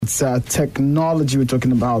It's technology we're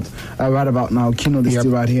talking about right about now. Keynote is still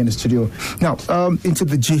right here in the studio. Now, into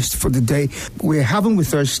the gist for the day. We're having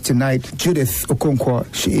with us tonight Judith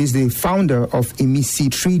Okonkwo. She is the founder of Ìmísí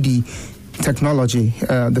 3D technology,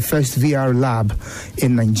 the first VR lab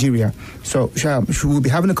in Nigeria. So we'll be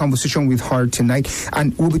having a conversation with her tonight,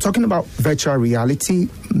 and we'll be talking about virtual reality,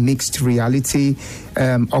 mixed reality,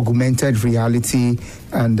 augmented reality,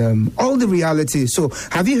 and all the reality. So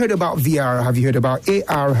have you heard about VR? Have you heard about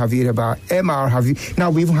AR? Have you heard about MR?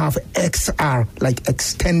 Now we even have XR, like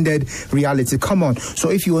extended reality. Come on. So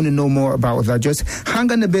if you want to know more about that, just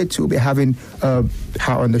hang on a bit. We'll be having her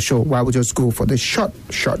on the show while we just go for the short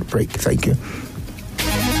break. Thank you.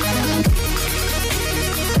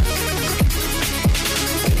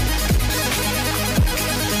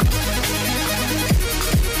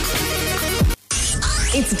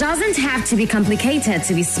 It doesn't have to be complicated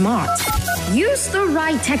to be smart. Use the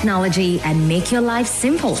right technology and make your life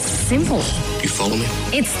simple. Simple. You follow me?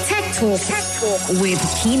 It's Tech Talk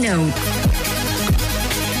with Keynote.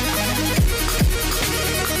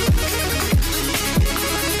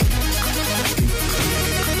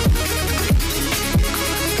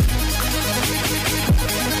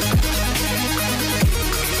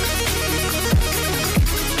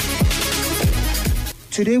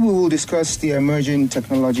 Today we will discuss the emerging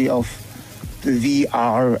technology of the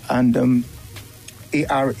VR and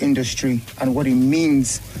AR industry and what it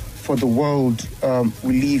means for the world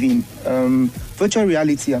we live in. Virtual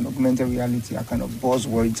reality and augmented reality are kind of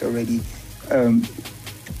buzzwords already.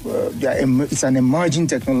 It's an emerging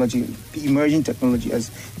technology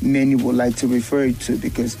as many would like to refer it to,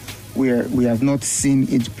 because we have not seen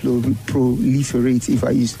it proliferate, if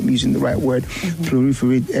I'm using the right word,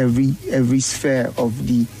 proliferate every sphere of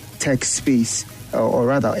the tech space, or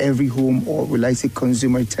rather every home, or will I say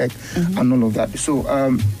consumer tech, and all of that. So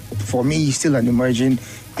for me, it's still an emerging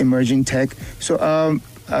tech. So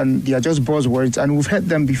and they are just buzzwords, and we've heard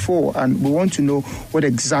them before, and we want to know what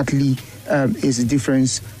exactly is the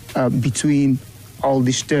difference between all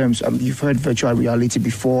these terms. You've heard virtual reality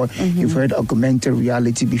before, you've heard augmented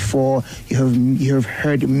reality before, you have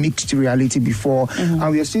heard mixed reality before,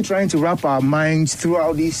 and we are still trying to wrap our minds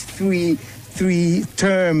throughout these three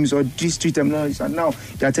terms or these three terminologies, and now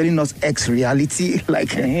they are telling us X reality.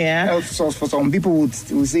 So for some people would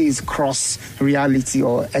say it's cross reality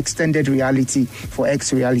or extended reality for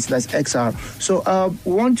X reality, that's XR. So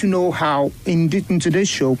we want to know how in today's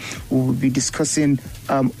show we will be discussing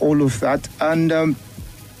all of that, and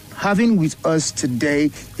having with us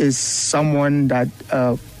today is someone that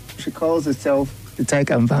she calls herself the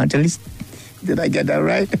tech evangelist. Did I get that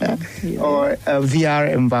right? Yeah. Or a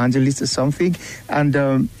VR evangelist or something.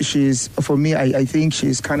 And she's, for me, I think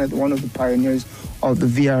she's kind of one of the pioneers of the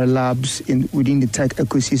VR labs within the tech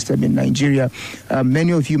ecosystem in Nigeria.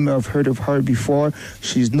 Many of you may have heard of her before.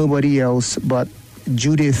 She's nobody else but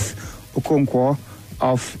Judith Okonkwo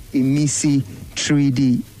of Ìmísí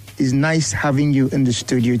 3D. It's nice having you in the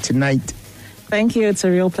studio tonight. Thank you. It's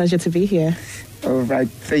a real pleasure to be here. All right.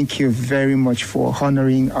 Thank you very much for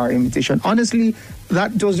honoring our invitation. Honestly,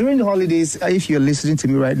 that was during the holidays. If you're listening to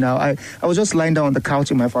me right now, I was just lying down on the couch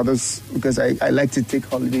in my father's, because I like to take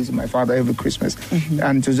holidays with my father every Christmas.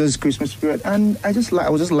 And it was just Christmas period. And I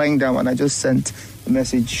was just lying down, and I just sent a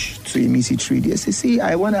message to Ìmísí 3D. I said, see,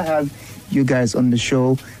 I want to have you guys on the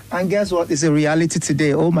show. And guess what? It's a reality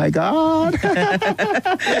today. Oh, my God.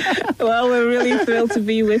 Well, we're really thrilled to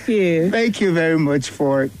be with you. Thank you very much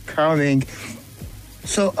for coming.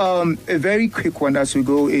 So a very quick one as we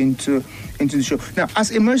go into the show. Now, as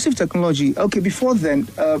immersive technology, okay, before then,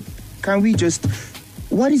 can we just,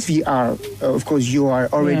 what is VR? Of course, you are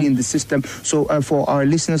already in the system. So for our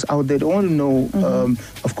listeners out there, they want to know,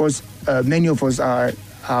 of course, many of us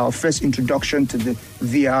our first introduction to the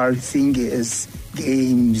VR thing is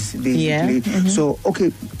games, basically. So,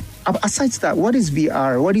 okay, aside that, what is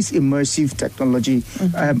VR? What is immersive technology?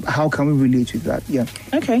 How can we relate with that? Yeah.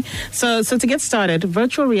 Okay. So to get started,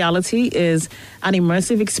 virtual reality is an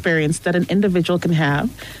immersive experience that an individual can have.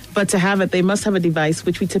 But to have it, they must have a device,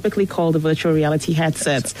 which we typically call the virtual reality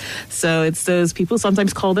headsets. So it's those, people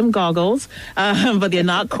sometimes call them goggles, but they're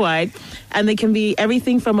not quite. And they can be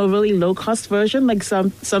everything from a really low-cost version, like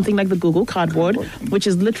something like the Google Cardboard, which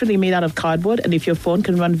is literally made out of cardboard. And if your phone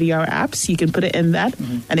can run VR apps, you can put it in that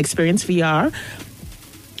and experience VR.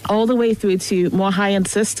 All the way through to more high-end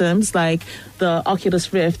systems like the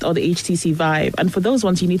Oculus Rift or the HTC Vive. And for those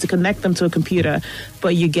ones, you need to connect them to a computer,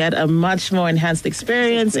 but you get a much more enhanced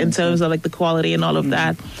experience in terms of like the quality and all of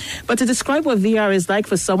that. But to describe what VR is like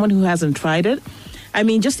for someone who hasn't tried it, I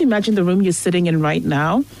mean, just imagine the room you're sitting in right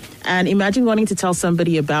now, and imagine wanting to tell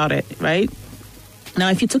somebody about it, right? Now,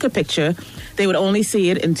 if you took a picture, they would only see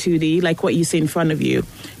it in 2D, like what you see in front of you.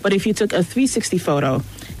 But if you took a 360 photo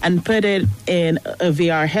and put it in a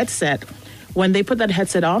VR headset, when they put that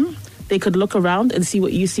headset on, they could look around and see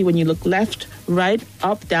what you see when you look left, right,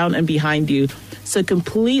 up, down, and behind you. So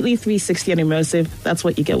completely 360 and immersive. That's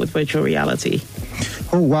what you get with virtual reality.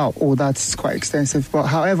 Oh, wow. Oh, that's quite extensive. But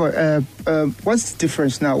however, what's the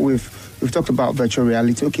difference now with... We've talked about virtual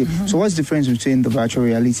reality. Okay, so what's the difference between the virtual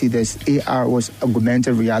reality? There's AR, was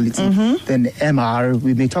augmented reality. Then MR,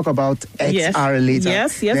 we may talk about XR later.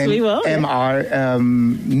 Yes, then we will. MR,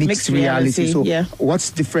 mixed reality. So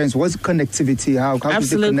what's the difference? What's connectivity? How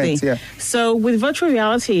Absolutely. do they connect? Yeah. So with virtual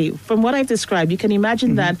reality, from what I've described, you can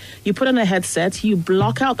imagine that you put on a headset, you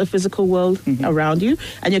block out the physical world around you,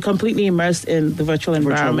 and you're completely immersed in the virtual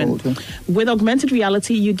environment. World, With augmented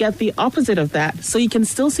reality, you get the opposite of that. So you can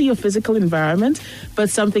still see your physical environment, but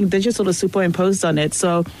something digital is superimposed on it.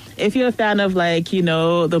 So if you're a fan of, like, you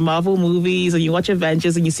know, the Marvel movies, and you watch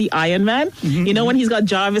Avengers and you see Iron Man, you know, when he's got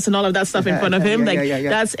Jarvis and all of that stuff in front of him,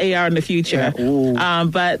 that's AR in the future.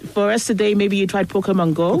 But for us today, maybe you tried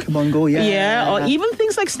Pokemon Go. Or even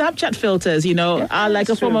things like Snapchat filters, you know, are like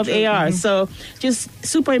a form of AR. So just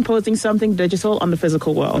superimposing something digital on the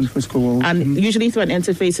physical world. And usually through an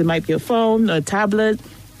interface, it might be a phone, a tablet,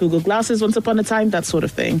 Google Glasses once upon a time, that sort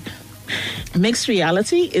of thing. Mixed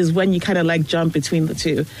reality is when you kind of like jump between the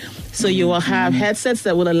two. So you will have headsets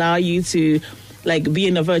that will allow you to like be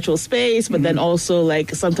in a virtual space, but then also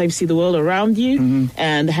like sometimes see the world around you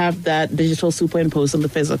and have that digital superimposed on the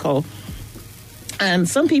physical. And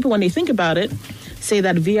some people, when they think about it, say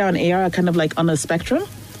that VR and AR are kind of like on a spectrum.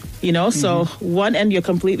 You know, so one end you're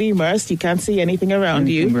completely immersed, you can't see anything around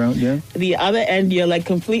you. The other end you're like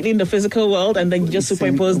completely in the physical world, and then you just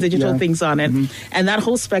superimpose digital things on it. And that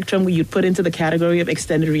whole spectrum you'd put into the category of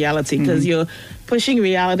extended reality, because you're pushing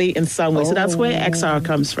reality in some way. So that's where XR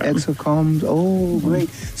comes from. XR comes. Oh, great.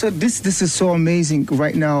 So this is so amazing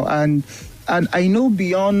right now. And I know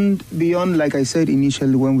beyond, like I said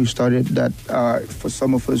initially when we started, that for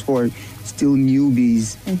some of us who are still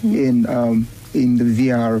newbies in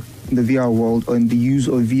the VR world, or in the use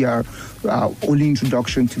of VR, only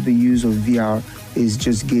introduction to the use of VR is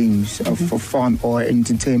just games for fun or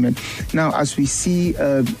entertainment. Now, as we see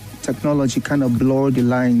technology kind of blur the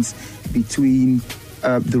lines between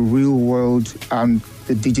the real world and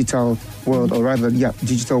the digital world, or rather,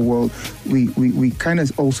 digital world, we kind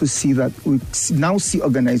of also see that we now see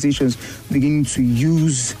organizations beginning to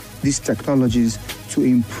use these technologies to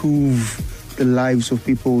improve the lives of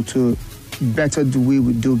people, to better the way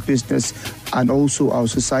we do business, and also our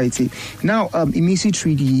society. Now, Ìmísí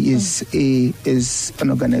 3D is an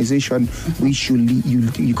organization which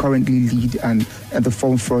you currently lead and at the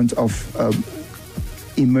forefront of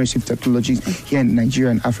immersive technologies here in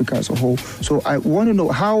Nigeria and Africa as a whole. So I want to know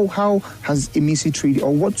how has Ìmísí 3D,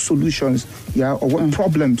 or what solutions, or what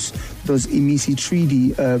problems does Ìmísí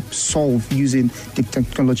 3D solve using the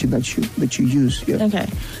technology that you use? Okay,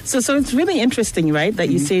 so it's really interesting, right, that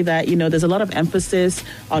you say that, you know, there's a lot of emphasis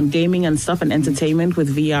on gaming and stuff and entertainment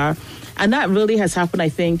with VR. And that really has happened, I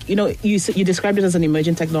think. You know, you described it as an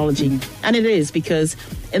emerging technology. And it is, because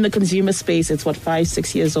in the consumer space, it's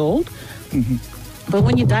 5-6 years old. But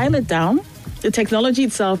when you dial it down, the technology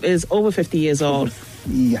itself is over 50 years old.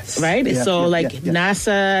 Yes. Right?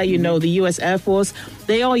 NASA, you know, the U.S. Air Force,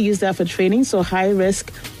 they all use that for training. So high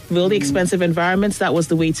risk, really expensive environments, that was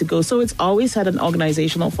the way to go. So it's always had an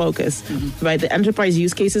organizational focus, right? The enterprise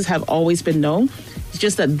use cases have always been known. It's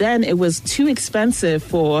just that then it was too expensive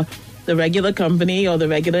for the regular company or the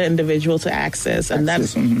regular individual to access. And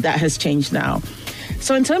that has changed now.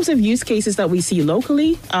 So in terms of use cases that we see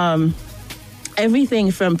locally, everything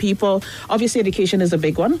from people, obviously education is a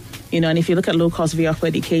big one, you know, and if you look at low-cost VR for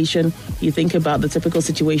education, you think about the typical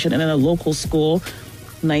situation in a local school,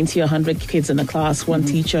 90 or 100 kids in a class, one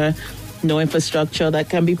teacher, no infrastructure, that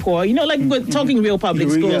can be poor. You know, like we're talking real public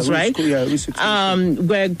schools, right?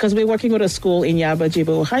 Because we're working with a school in Yaba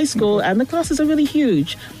Jibo High School, and the classes are really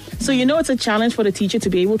huge. So, you know, it's a challenge for the teacher to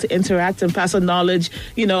be able to interact and pass on knowledge.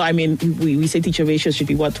 You know, I mean, we say teacher ratio should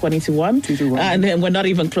be, 20-1? 2-1. And then we're not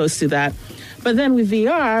even close to that. But then with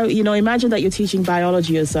VR, you know, imagine that you're teaching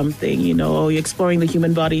biology or something, you know, or you're exploring the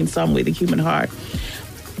human body in some way, the human heart.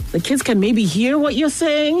 The kids can maybe hear what you're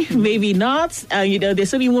saying, maybe not. You know, they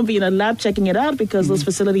certainly won't be in a lab checking it out because those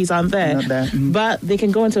facilities aren't there. But they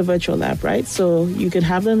can go into a virtual lab, right? So you can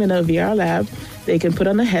have them in a VR lab. They can put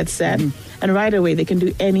on a headset. And right away, they can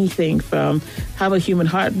do anything from have a human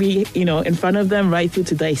heartbeat, in front of them, right through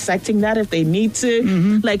to dissecting that if they need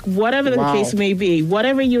to. Like whatever the case may be,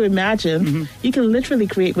 whatever you imagine, you can literally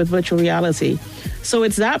create with virtual reality. So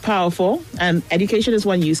it's that powerful, and education is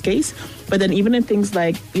one use case, but then even in things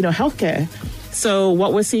like, healthcare. So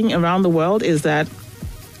what we're seeing around the world is that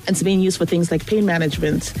it's being used for things like pain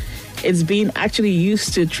management. It's being actually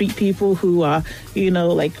used to treat people who are,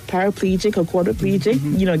 like paraplegic or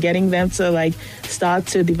quadriplegic, getting them to start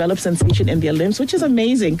to develop sensation in their limbs, which is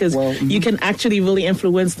amazing because you can actually really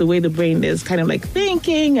influence the way the brain is kind of like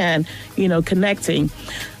thinking and, connecting.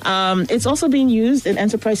 It's also being used in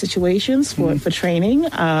enterprise situations for training.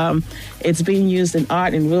 It's being used in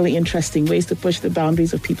art in really interesting ways to push the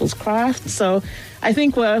boundaries of people's craft. So I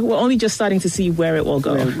think we're only just starting to see where it will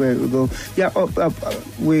go. Where it will go. Yeah,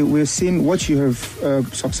 we're seeing what you have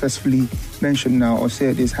successfully mentioned now or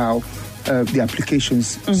said is how the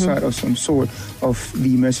applications side of some sort of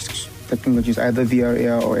the immersive technologies, either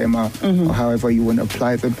VR, AR, or MR, or however you want to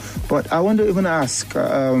apply them. But I want to even ask,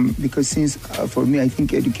 because since for me, I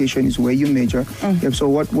think education is where you major. So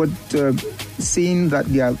what seeing that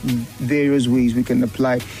there are various ways we can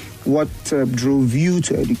apply, what drove you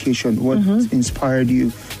to education? What inspired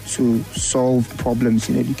you to solve problems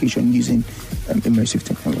in education using immersive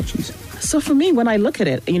technologies? So for me, when I look at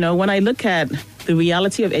it, when I look at the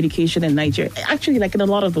reality of education in Nigeria, actually like in a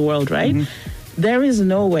lot of the world, right? There is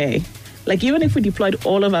no way. Like, even if we deployed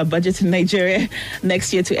all of our budgets in Nigeria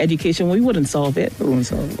next year to education, we wouldn't solve it. We wouldn't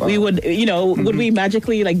solve it. Wow. We would, would we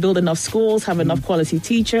magically build enough schools, have enough quality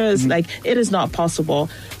teachers? It is not possible.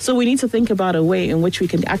 So we need to think about a way in which we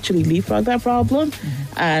can actually leapfrog that problem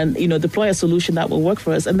and, deploy a solution that will work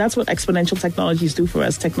for us. And that's what exponential technologies do for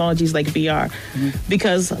us, technologies like VR.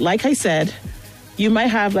 Because, like I said, you might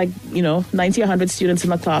have 90, 100 students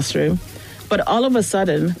in a classroom, but all of a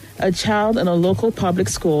sudden, a child in a local public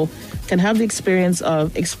school can have the experience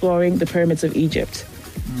of exploring the pyramids of Egypt.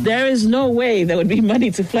 There is no way there would be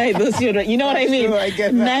money to fly those children. You know what I mean? True, I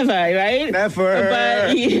get that. Never, right?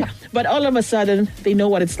 Never. But all of a sudden, they know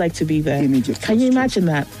what it's like to be there. In Egypt, Can you imagine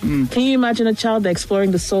that? Can you imagine a child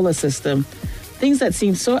exploring the solar system? Things that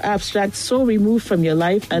seem so abstract, so removed from your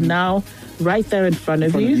life, and now right there in front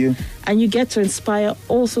of you. And you get to inspire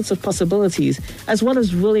all sorts of possibilities, as well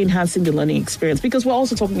as really enhancing the learning experience. Because we're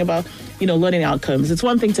also talking about, learning outcomes. It's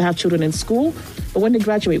one thing to have children in school, but when they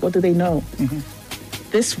graduate, what do they know?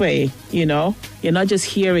 This way, you're not just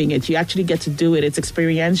hearing it. You actually get to do it. It's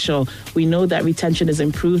experiential. We know that retention is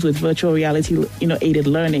improved with virtual reality, aided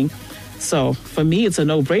learning. So for me, it's a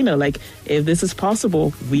no-brainer. Like, if this is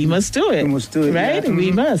possible, we must do it. We must do it, right? Yeah.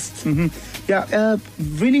 We must. Yeah,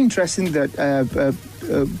 really interesting that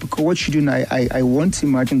because what you do now, I want to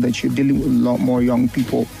imagine that you're dealing with a lot more young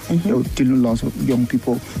people. You're dealing with lots of young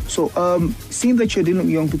people. So seeing that you're dealing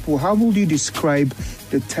with young people, how would you describe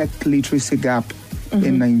the tech literacy gap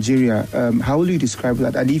in Nigeria? How will you describe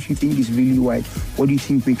that? And if you think it's really wide, what do you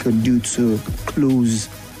think we could do to close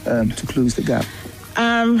the gap?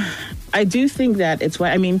 I do think that it's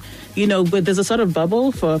why, but there's a sort of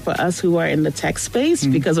bubble for us who are in the tech space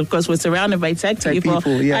because, of course, we're surrounded by tech people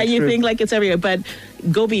yeah, and you think like it's everywhere. But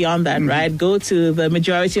go beyond that, right? Go to the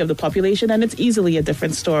majority of the population and it's easily a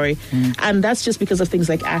different story. And that's just because of things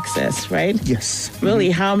like access, right? Yes. Really,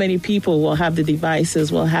 how many people will have the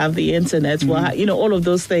devices, will have the internet, will have, all of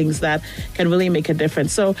those things that can really make a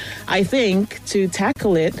difference. So I think to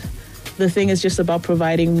tackle it, the thing is just about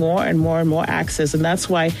providing more and more and more access. And that's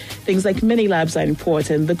why things like mini labs are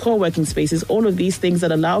important, the co-working spaces, all of these things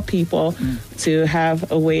that allow people to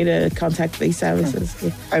have a way to contact these services.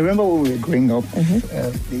 Yeah. I remember when we were growing up,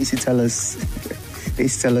 they used to tell us,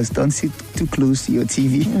 don't sit too close to your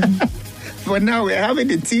TV. But now we're having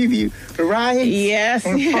the TV right in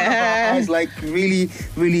front of our eyes. Like, really,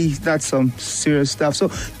 really, that's some serious stuff. So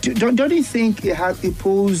don't you think it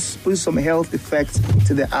poses some health effects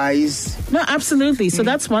to the eyes? No, absolutely. So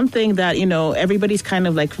that's one thing that, everybody's kind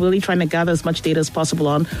of like really trying to gather as much data as possible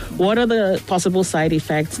on. What are the possible side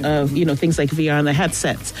effects of, things like VR and the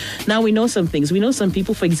headsets? Now, we know some things. We know some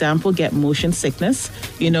people, for example, get motion sickness,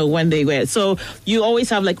 when they wear it. So you always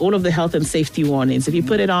have like all of the health and safety warnings. If you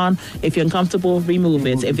put it on, if you're uncomfortable, remove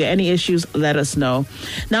it. If there are any issues, let us know.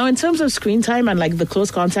 Now, in terms of screen time and like the close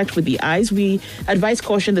contact with the eyes, we advise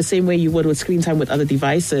caution the same way you would with screen time with other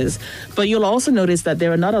devices. But you'll also notice that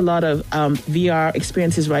there are not a lot of VR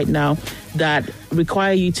experiences right now that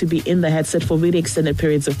require you to be in the headset for really extended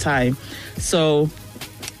periods of time. So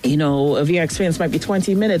a VR experience might be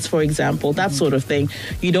 20 minutes, for example, that sort of thing.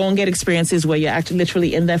 You don't get experiences where you're actually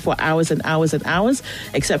literally in there for hours and hours and hours,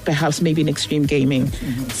 except perhaps maybe in extreme gaming.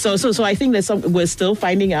 So I think we're still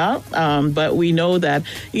finding out, but we know that,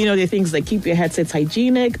 there are things like keep your headsets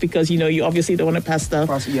hygienic because, you obviously don't want to pass stuff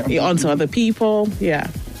on to other people. Yeah.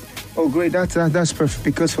 Oh, great! That's perfect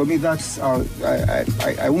because for me, that's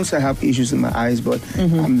I won't say I have issues in my eyes, but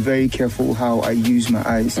I'm very careful how I use my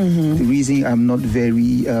eyes. The reason I'm not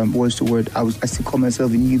very what's the word? I still call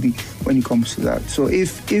myself a newbie when it comes to that. So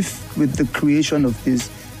if with the creation of these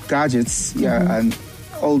gadgets, and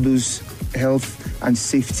all those health and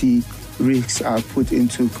safety risks are put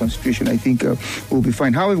into consideration, I think we'll be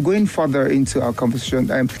fine. However, going further into our conversation,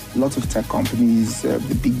 lots of tech companies,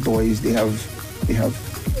 the big boys, they have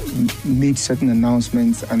made certain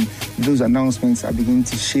announcements, and those announcements are beginning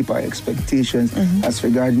to shape our expectations as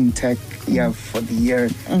regarding tech for the year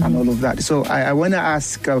and all of that. So I want to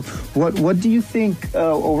ask, what do you think,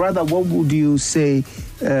 or rather, what would you say?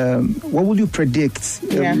 What would you predict?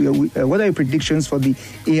 What are your predictions for the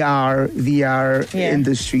AR, VR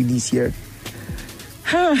industry this year?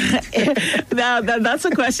 Now that's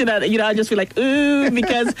a question that I just feel like ooh,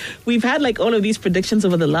 because we've had like all of these predictions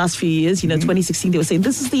over the last few years. 2016 they were saying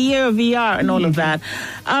this is the year of VR and all of that.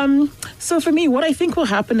 So for me, what I think will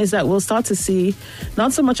happen is that we'll start to see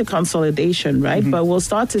not so much a consolidation, right? But we'll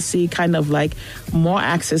start to see kind of like more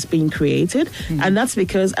access being created, and that's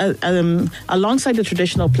because alongside the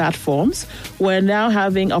traditional platforms, we're now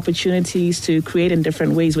having opportunities to create in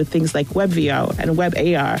different ways with things like web VR and web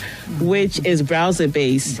AR, which is browser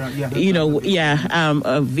based, VR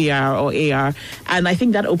or AR. And I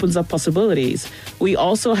think that opens up possibilities. We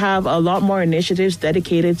also have a lot more initiatives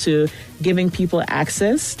dedicated to giving people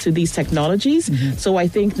access to these technologies. So I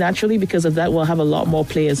think naturally because of that, we'll have a lot more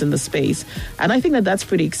players in the space. And I think that that's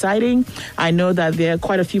pretty exciting. I know that there are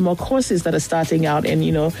quite a few more courses that are starting out in,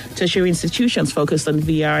 tertiary institutions focused on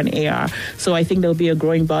VR and AR. So I think there'll be a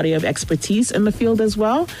growing body of expertise in the field as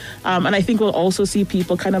well. And I think we'll also see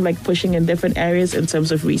people kind of like pushing in different areas in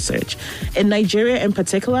terms of research. In Nigeria in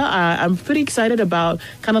particular, I'm pretty excited about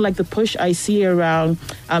kind of like the push I see around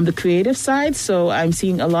the creative side. So I'm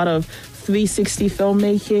seeing a lot of 360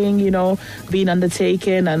 filmmaking, being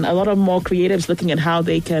undertaken, and a lot of more creatives looking at how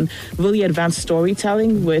they can really advance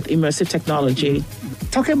storytelling with immersive technology.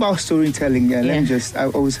 Talking about storytelling, let me just, I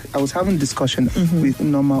was having a discussion with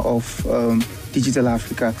Norma of Digital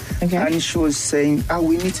Africa, and she was saying,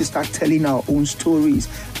 we need to start telling our own stories,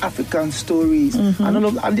 African stories, and all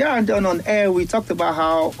of, and then on air we talked about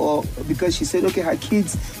how, because she said, her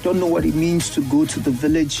kids don't know what it means to go to the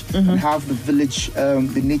village and have the village,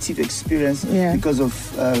 the native experience because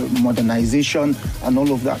of modernization and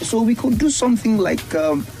all of that. So we could do something like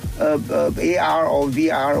AR or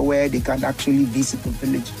VR where they can actually visit the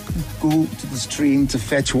village, go to the stream to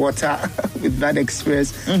fetch water with that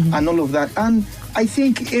experience and all of that. And I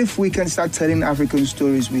think if we can start telling African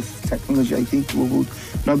stories with technology, I think we will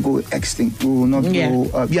not go extinct. We will not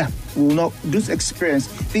go, we will not, those experience,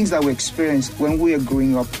 things that we experienced when we are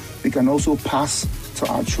growing up, we can also pass to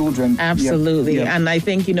our children. Absolutely. And I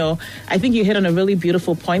think, you hit on a really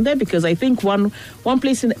beautiful point there, because I think one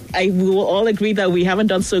place we will all agree that we haven't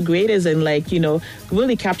done so great is in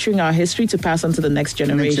really capturing our history to pass on to the next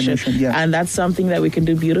generation. And that's something that we can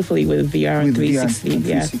do beautifully with VR and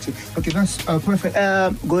 360. Okay, that's perfect.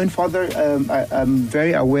 Going further, I'm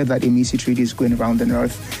very aware that Ìmísí 3D is going around the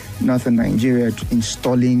northern Nigeria,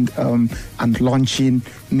 installing and launching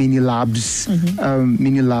mini labs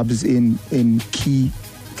in key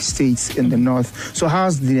states in the north. So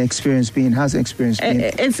how's the experience been?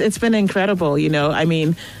 It's been incredible. I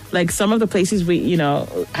mean, like some of the places we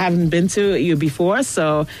haven't been to before,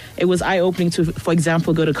 so it was eye-opening to, for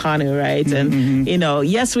example, go to Kano, right? And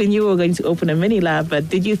yes, we knew we were going to open a mini lab, but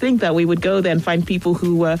did you think that we would go there and find people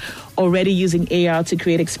who were already using AR to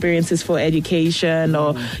create experiences for education,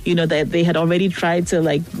 or that they had already tried to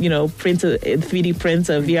 3D print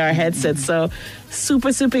a VR headset? So super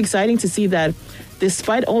exciting to see that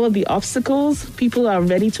despite all of the obstacles, people are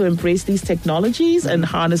ready to embrace these technologies and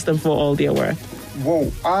harness them for all their worth.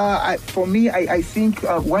 Whoa. For me, I think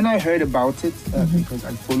when I heard about it, because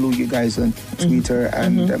I follow you guys on Twitter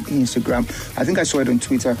and Instagram, I think I saw it on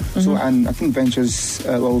Twitter. So, and I think Ventures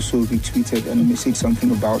also retweeted and said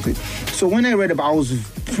something about it. So when I read about it, I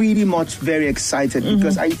was pretty much very excited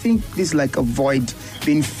because I think this is like a void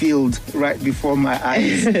being filled right before my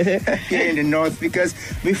eyes here in the north. Because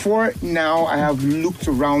before now, I have looked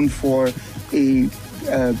around for a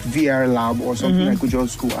VR lab or something I could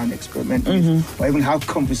just go and experiment with, or even have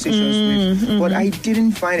conversations with. But I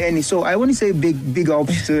didn't find any. So I want to say big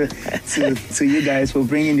ups to you guys for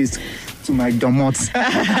bringing this to my domots.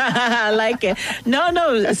 I like it.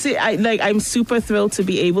 No. See, I'm super thrilled to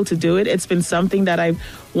be able to do it. It's been something that I've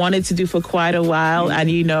wanted to do for quite a while, and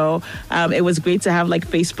it was great to have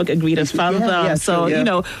Facebook agreed as fund them.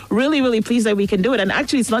 So really, really pleased that we can do it. And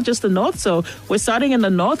actually, it's not just the north. So we're starting in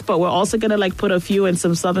the north, but we're also gonna put a few in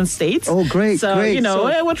some southern states. Oh, great! So great.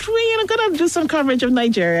 we're gonna do some coverage of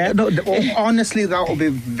Nigeria. No, honestly, that will be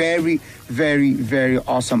very, very, very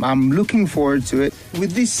awesome. I'm looking forward to it.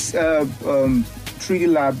 With this 3D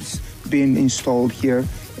labs being installed here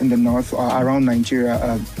in the north or around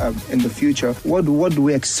Nigeria in the future, what do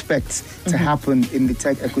we expect to happen in the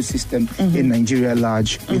tech ecosystem in Nigeria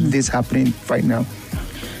large with this happening right now?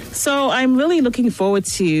 So I'm really looking forward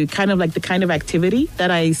to the kind of activity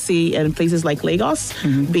that I see in places like Lagos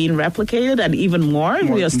being replicated, and even more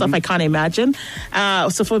stuff I can't imagine.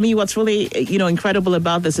 So for me, what's really incredible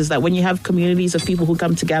about this is that when you have communities of people who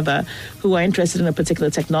come together who are interested in a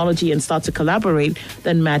particular technology and start to collaborate,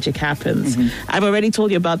 then magic happens. I've already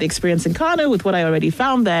told you about the experience in Kano with what I already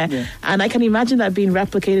found there, and I can imagine that being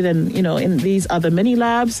replicated in these other mini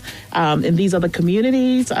labs, in these other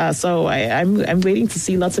communities. So I'm waiting to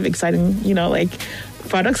see lots of exciting,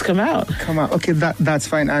 products come out. Okay, that's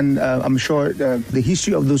fine. And I'm sure the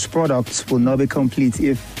history of those products will not be complete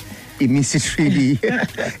if Ìmísí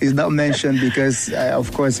 3D is not mentioned, because,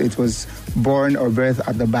 of course, it was born or birthed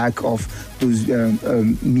at the back of those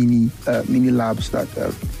mini labs that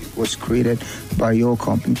was created by your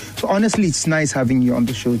company. So honestly, it's nice having you on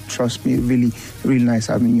the show. Trust me, really, really nice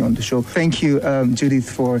having you on the show. Thank you, Judith,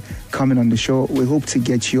 for coming on the show. We hope to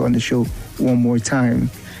get you on the show one more time.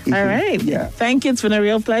 All right. Yeah. Thank you. It's been a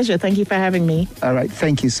real pleasure. Thank you for having me. All right.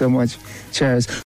 Thank you so much. Cheers.